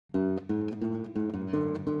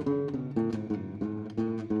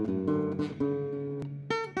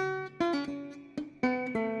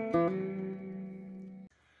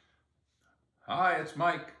it's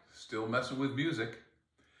Mike, still messing with music.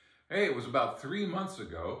 Hey, it was about 3 months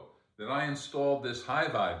ago that I installed this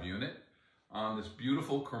HyVibe unit on this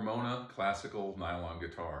beautiful Kremona Classical nylon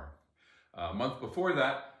guitar. A month before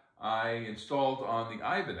that, I installed on the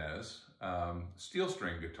Ibanez steel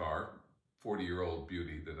string guitar, 40-year-old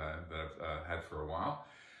beauty that I've had for a while.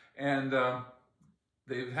 And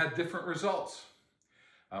they've had different results.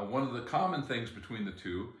 One of the common things between the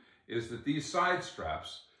two is that these side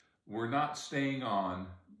straps were not staying on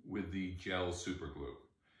with the gel super glue.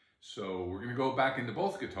 So we're going to go back into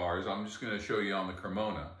both guitars. I'm just going to show you on the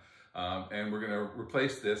Kremona. And we're going to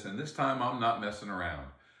replace this, and this time I'm not messing around.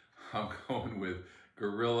 I'm going with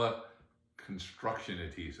Gorilla construction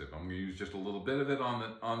adhesive. I'm going to use just a little bit of it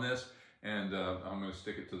on this, and I'm going to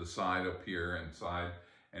stick it to the side up here and side,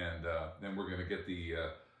 and then we're going to get the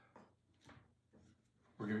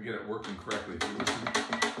it working correctly. If you listen,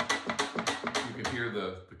 you can hear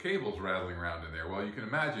the cables rattling around in there. Well, you can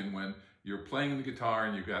imagine when you're playing the guitar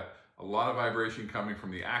and you've got a lot of vibration coming from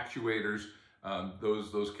the actuators,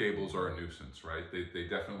 those cables are a nuisance, right? They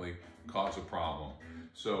definitely cause a problem.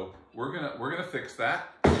 So we're gonna fix that.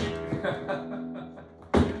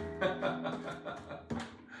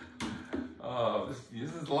 Oh,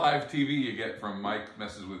 this is live TV you get from Mike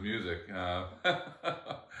Messes with Music.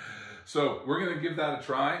 So we're gonna give that a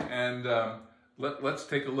try, and let's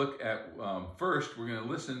take a look at, first we're gonna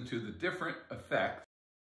listen to the different effects.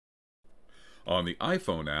 On the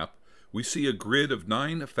iPhone app, we see a grid of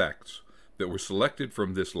 9 effects that were selected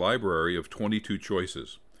from this library of 22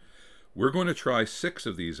 choices. We're going to try 6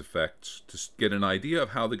 of these effects to get an idea of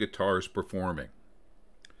how the guitar is performing.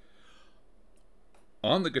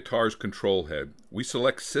 On the guitar's control head, we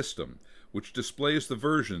select System, which displays the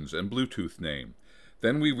versions and Bluetooth name.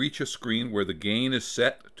 Then we reach a screen where the gain is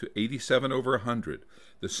set to 87/100,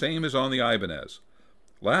 the same as on the Ibanez.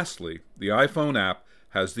 Lastly, the iPhone app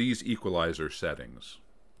has these equalizer settings.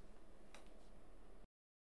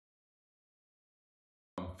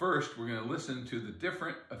 First, we're going to listen to the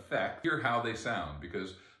different effects, hear how they sound,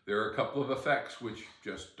 because there are a couple of effects which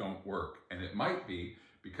just don't work. And it might be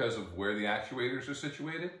because of where the actuators are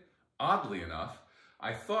situated. Oddly enough,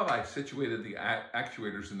 I thought I situated the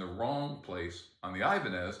actuators in the wrong place on the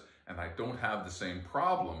Ibanez, and I don't have the same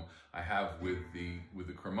problem I have with the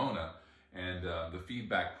Kremona and the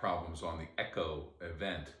feedback problems on the Echo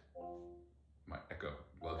event. My Echo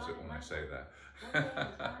loves it when I say that.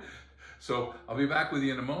 So I'll be back with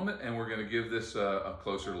you in a moment, and we're going to give this a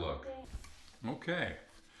closer look. Okay.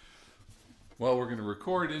 Well, we're going to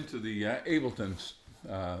record into the Ableton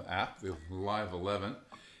app, the Live 11,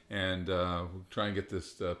 and we'll try and get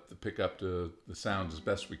this to pick up the sound as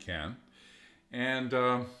best we can. And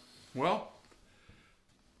well,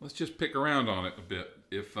 let's just pick around on it a bit.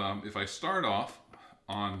 If I start off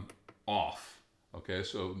on off, okay,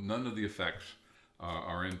 so none of the effects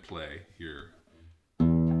are in play here.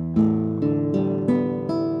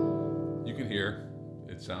 You can hear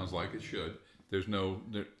it sounds like it should. There's no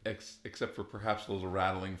except for perhaps a little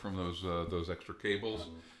rattling from those extra cables.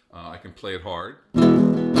 I can play it hard.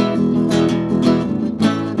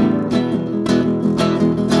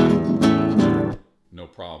 No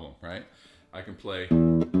problem, right? I can play.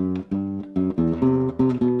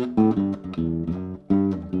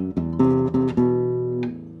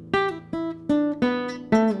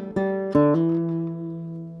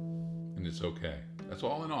 And it's okay. That's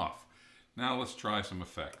all in off. Now let's try some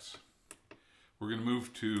effects. We're going to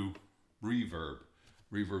move to reverb.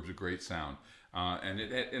 Reverb's a great sound. And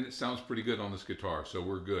it sounds pretty good on this guitar, so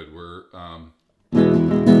we're good. We're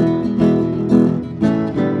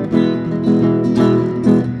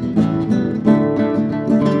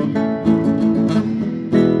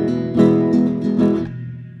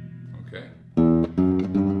okay.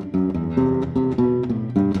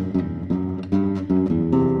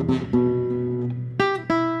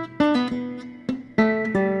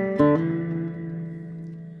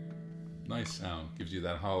 Nice sound. Gives you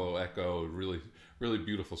that hollow echo. Really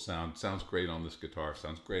beautiful sound. Sounds great on this guitar.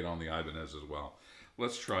 Sounds great on the Ibanez as well.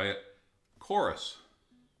 Let's try it. Chorus.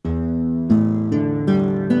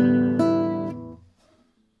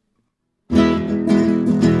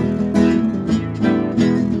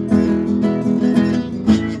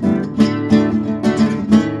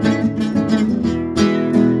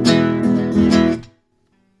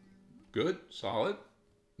 Good, solid.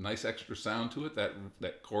 Nice extra sound to it. That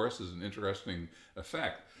chorus is an interesting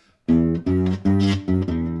effect. A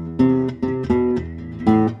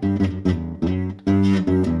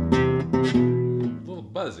little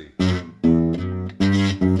buzzy.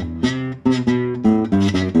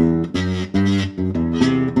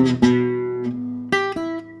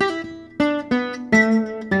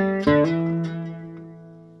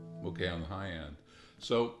 okay on the high end.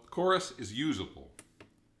 So chorus is usable.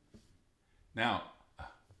 Now,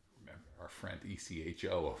 remember our friend ECHO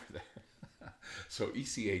over there. So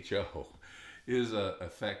ECHO is an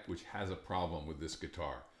effect which has a problem with this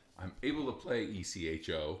guitar. I'm able to play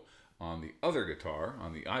ECHO on the other guitar,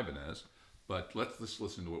 on the Ibanez, but let's just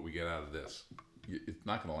listen to what we get out of this. It's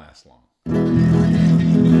not going to last long.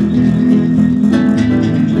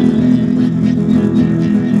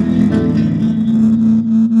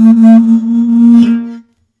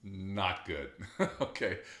 Not good.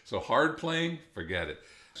 Okay, so hard playing, forget it.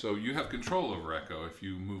 So you have control over echo. If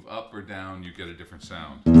you move up or down, you get a different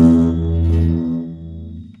sound. You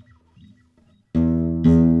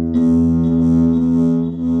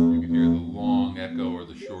can hear the long echo or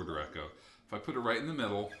the shorter echo. If I put it right in the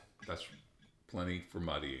middle, that's plenty for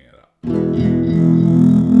muddying it up.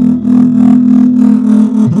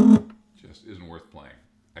 Just isn't worth playing.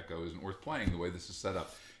 Echo isn't worth playing the way this is set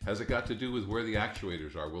up. Has it got to do with where the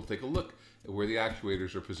actuators are? We'll take a look at where the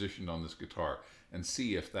actuators are positioned on this guitar and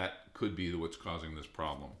see if that could be what's causing this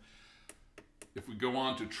problem. If we go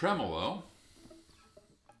on to tremolo,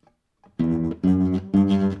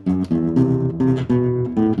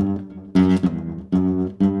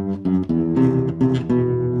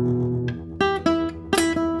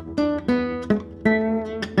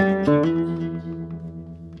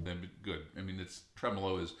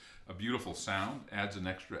 tremolo is a beautiful sound, adds an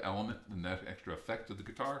extra element, an extra effect to the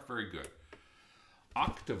guitar. Very good.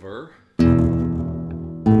 OCTAVER.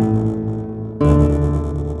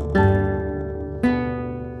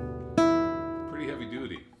 Pretty heavy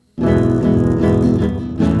duty.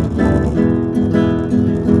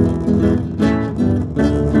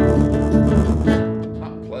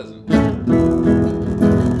 Not pleasant.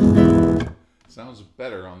 Sounds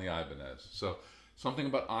better on the Ibanez. So something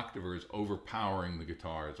about OCTAVER is overpowering the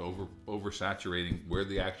guitar. It's oversaturating where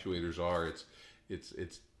the actuators are.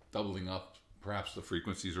 It's doubling up. Perhaps the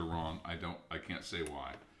frequencies are wrong. I can't say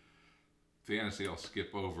why. Fantasy, I'll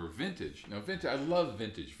skip over. Vintage. Now, vintage. I love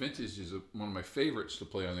vintage. Vintage is one of my favorites to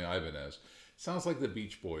play on the Ibanez. Sounds like the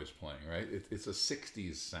Beach Boys playing, right? It's a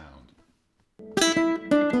 60s sound.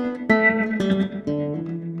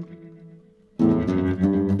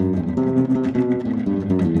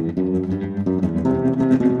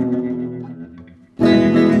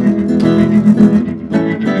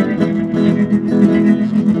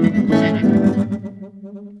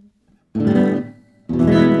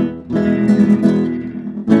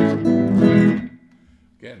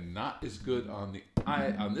 Not as good on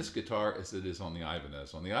this guitar as it is on the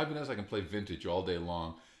Ibanez. On the Ibanez, I can play vintage all day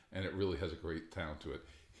long, and it really has a great sound to it.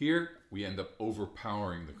 Here, we end up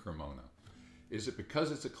overpowering the Kremona. Is it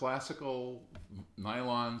because it's a classical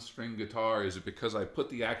nylon string guitar? Is it because I put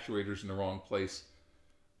the actuators in the wrong place?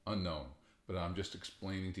 Unknown. But I'm just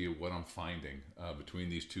explaining to you what I'm finding between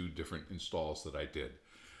these two different installs that I did.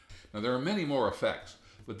 Now, there are many more effects,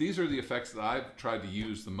 but these are the effects that I've tried to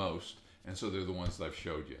use the most, and so they're the ones that I've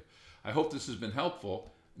showed you. I hope this has been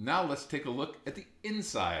helpful. Now let's take a look at the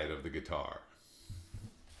inside of the guitar.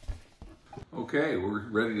 Okay, we're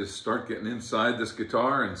ready to start getting inside this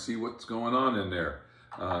guitar and see what's going on in there.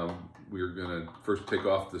 We're going to first take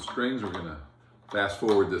off the strings. We're going to fast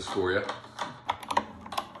forward this for you.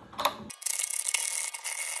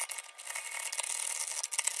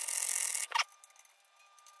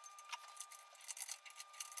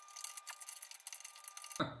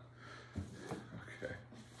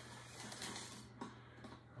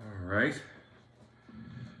 Right.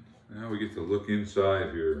 Now we get to look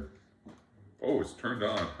inside here. Oh, it's turned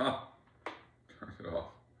on. Huh. Turn it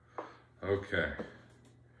off. Okay.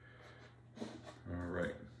 All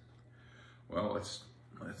right. Well, let's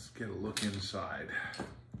get a look inside.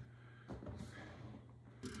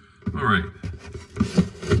 All right.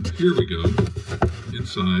 Here we go.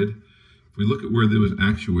 Inside. If we look at where those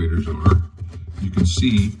actuators are, you can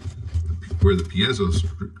see where the piezo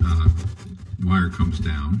wire comes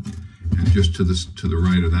down, and just to the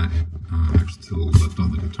right of that, actually to the left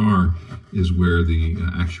on the guitar, is where the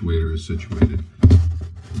actuator is situated,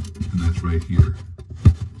 and that's right here.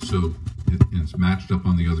 So it's matched up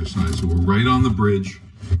on the other side. So we're right on the bridge,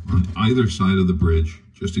 on either side of the bridge,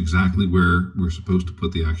 just exactly where we're supposed to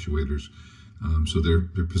put the actuators. So they're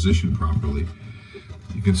positioned properly.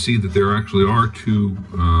 You can see that there actually are two.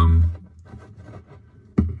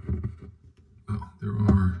 There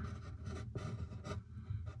are.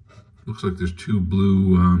 Looks like there's two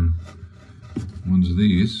blue ones of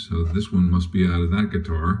these, so this one must be out of that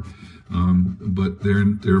guitar. But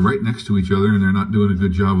they're right next to each other, and they're not doing a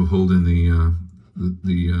good job of holding the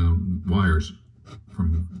wires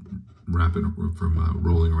from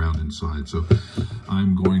rolling around inside. So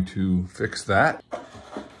I'm going to fix that.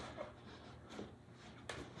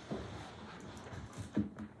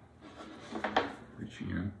 Reaching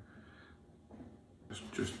in,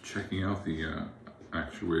 just checking out the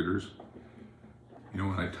actuators. You know,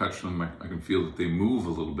 when I touch them, I can feel that they move a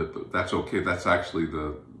little bit, but that's okay. That's actually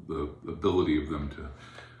the ability of them to,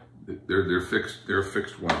 they're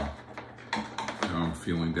fixed well. Now I'm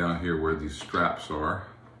feeling down here where these straps are.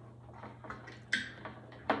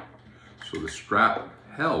 So the strap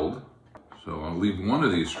held, so I'll leave one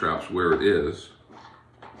of these straps where it is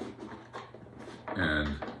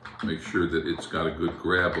and make sure that it's got a good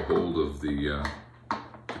grab a hold of the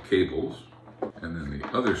cables. And then the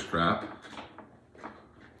other strap,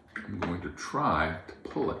 I'm going to try to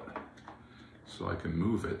pull it so I can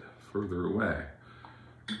move it further away.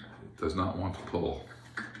 It does not want to pull.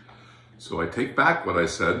 So I take back what I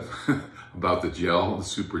said about the gel, the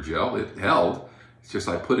super gel. It held, it's just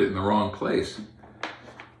I put it in the wrong place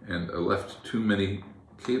and I left too many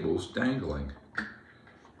cables dangling.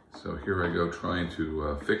 So here I go trying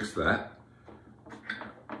to fix that.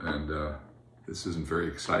 And this isn't very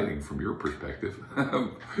exciting from your perspective.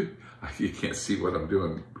 You can't see what I'm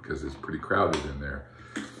doing because it's pretty crowded in there.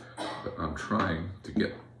 But I'm trying to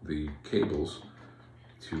get the cables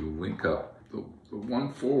to link up. The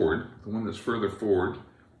one forward, the one that's further forward,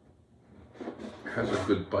 has a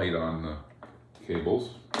good bite on the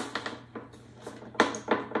cables.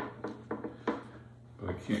 But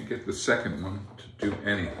I can't get the second one to do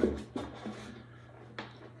anything.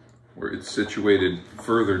 Where it's situated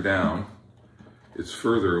further down, it's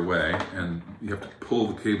further away, and you have to pull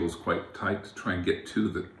the cables quite tight to try and get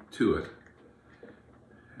to it.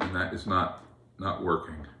 And that is not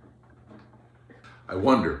working. I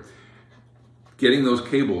wonder, getting those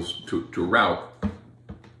cables to route,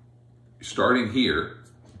 starting here,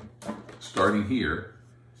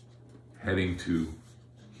 heading to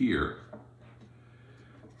here,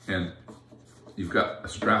 and you've got a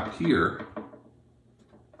strap here,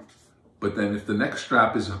 but then if the next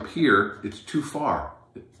strap is up here, it's too far.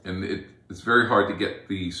 And it's very hard to get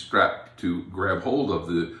the strap to grab hold of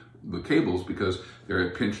the cables because they're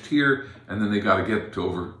pinched here and then they got to get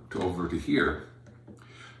over to here.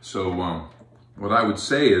 So what I would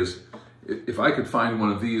say is, if I could find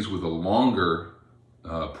one of these with a longer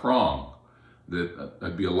prong,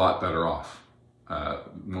 I'd be a lot better off.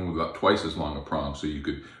 One with about twice as long a prong, so you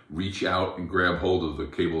could reach out and grab hold of the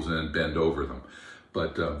cables and then bend over them.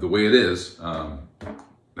 But the way it is,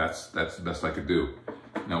 that's the best I could do.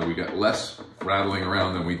 Now we got less rattling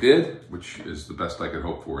around than we did, which is the best I could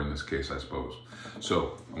hope for in this case, I suppose.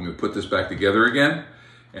 So I'm going to put this back together again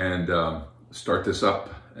and start this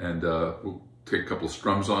up, and we'll take a couple of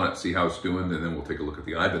strums on it, see how it's doing, and then we'll take a look at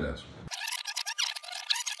the Ibanez.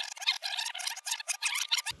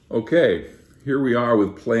 Okay, here we are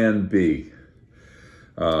with Plan B.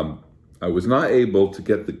 I was not able to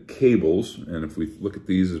get the cables, and if we look at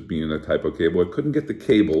these as being a type of cable, I couldn't get the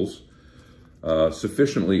cables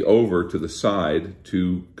sufficiently over to the side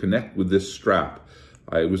to connect with this strap.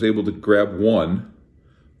 I was able to grab one,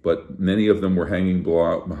 but many of them were hanging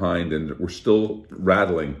behind and were still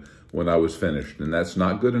rattling when I was finished, and that's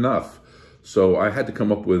not good enough. So I had to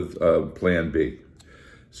come up with Plan B.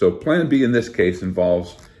 So Plan B in this case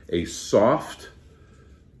involves a soft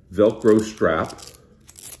Velcro strap.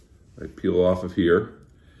 I peel off of here.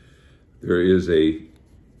 There is a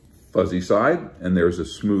fuzzy side and there's a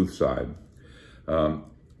smooth side.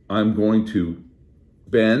 I'm going to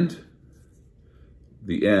bend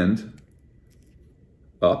the end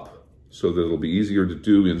up so that it'll be easier to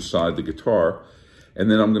do inside the guitar. And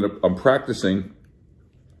then I'm practicing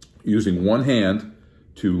using one hand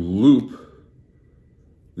to loop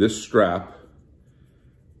this strap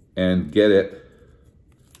and get it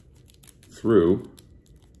through.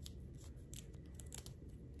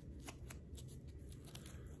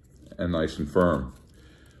 And nice and firm.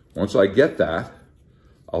 Once I get that,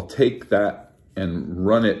 I'll take that and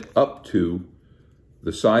run it up to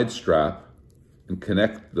the side strap and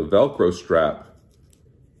connect the Velcro strap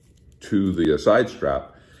to the side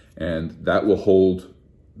strap, and that will hold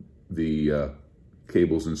the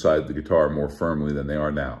cables inside the guitar more firmly than they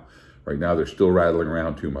are now. Right now they're still rattling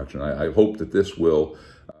around too much, and I hope that this will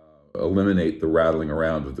eliminate the rattling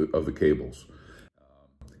around of the cables.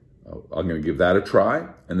 I'm going to give that a try,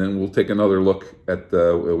 and then we'll take another look at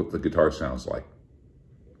what the guitar sounds like.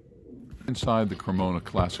 Inside the Kremona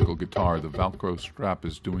Classical guitar, the Velcro strap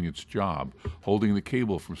is doing its job, holding the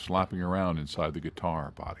cable from slapping around inside the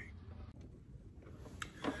guitar body.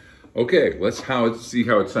 Okay, let's see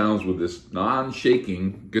how it sounds with this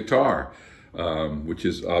non-shaking guitar. which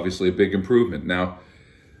is obviously a big improvement. Now,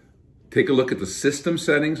 take a look at the system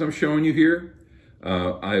settings I'm showing you here.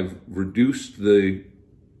 I've reduced the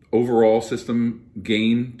overall system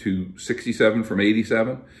gain to 67 from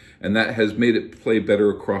 87, and that has made it play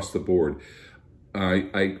better across the board.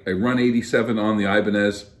 I run 87 on the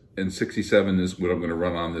Ibanez, and 67 is what I'm going to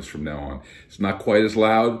run on this from now on. It's not quite as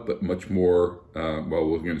loud, but much more, well,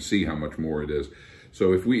 we're going to see how much more it is.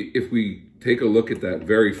 So if we take a look at that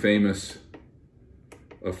very famous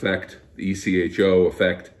effect, the ECHO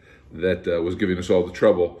effect that was giving us all the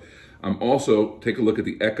trouble, also take a look at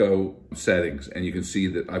the echo settings, and you can see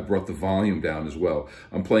that I brought the volume down as well.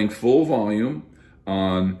 I'm playing full volume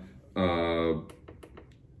on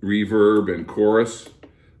reverb and chorus.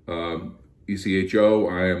 ECHO,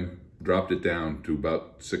 I dropped it down to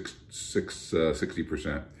about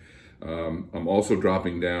 60%. I'm also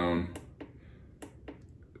dropping down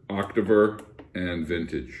OCTAVER and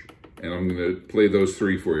Vintage. And I'm going to play those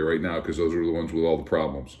three for you right now because those are the ones with all the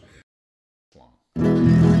problems.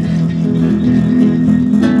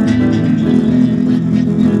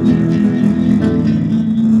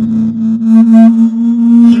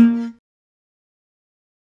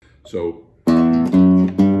 So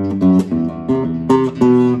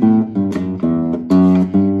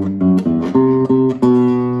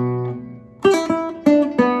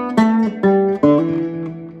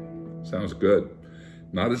sounds good.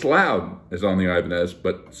 Not as loud as on the Ibanez,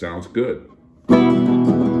 but sounds good.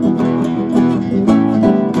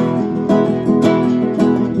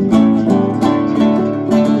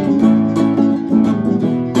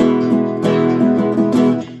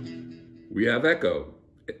 We have echo,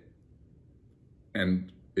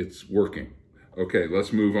 and it's working. Okay,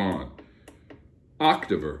 let's move on.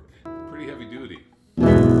 OCTAVER, pretty heavy duty.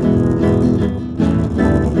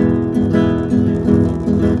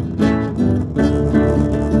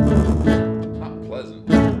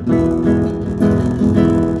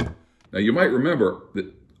 Now you might remember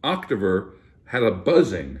that OCTAVER had a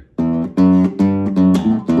buzzing.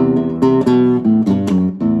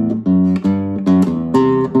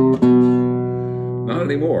 Not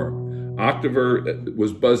anymore. OCTAVER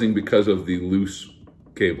was buzzing because of the loose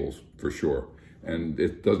cables, for sure, and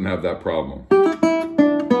it doesn't have that problem.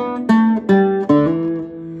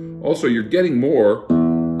 Also, you're getting more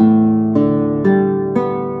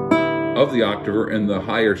of the OCTAVER and the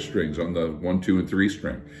higher strings on the 1, 2, and 3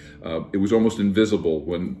 string. It was almost invisible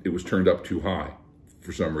when it was turned up too high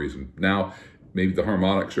for some reason. Now, maybe the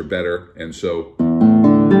harmonics are better, and so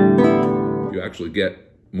you actually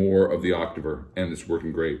get more of the OCTAVER, and it's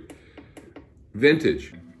working great.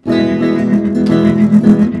 Vintage.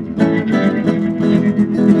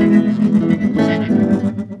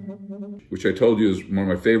 Which I told you is one of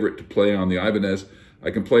my favorite to play on the Ibanez.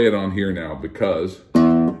 I can play it on here now because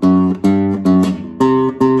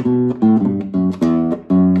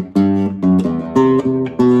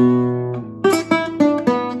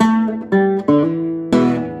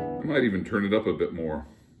even turn it up a bit more.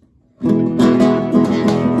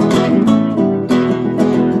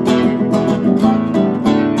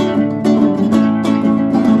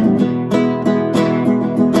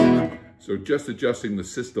 So just adjusting the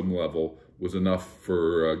system level was enough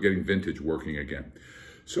for getting Vintage working again.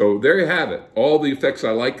 So there you have it. All the effects I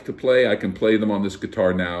like to play, I can play them on this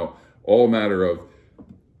guitar now. All a matter of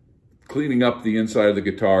cleaning up the inside of the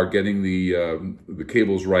guitar, getting the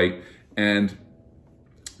cables right, and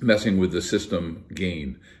messing with the system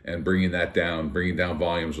gain and bringing that down, bringing down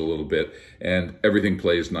volumes a little bit, and everything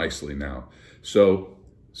plays nicely now. So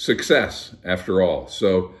success after all.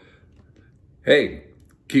 So hey,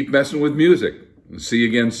 keep messing with music and see you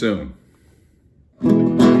again soon.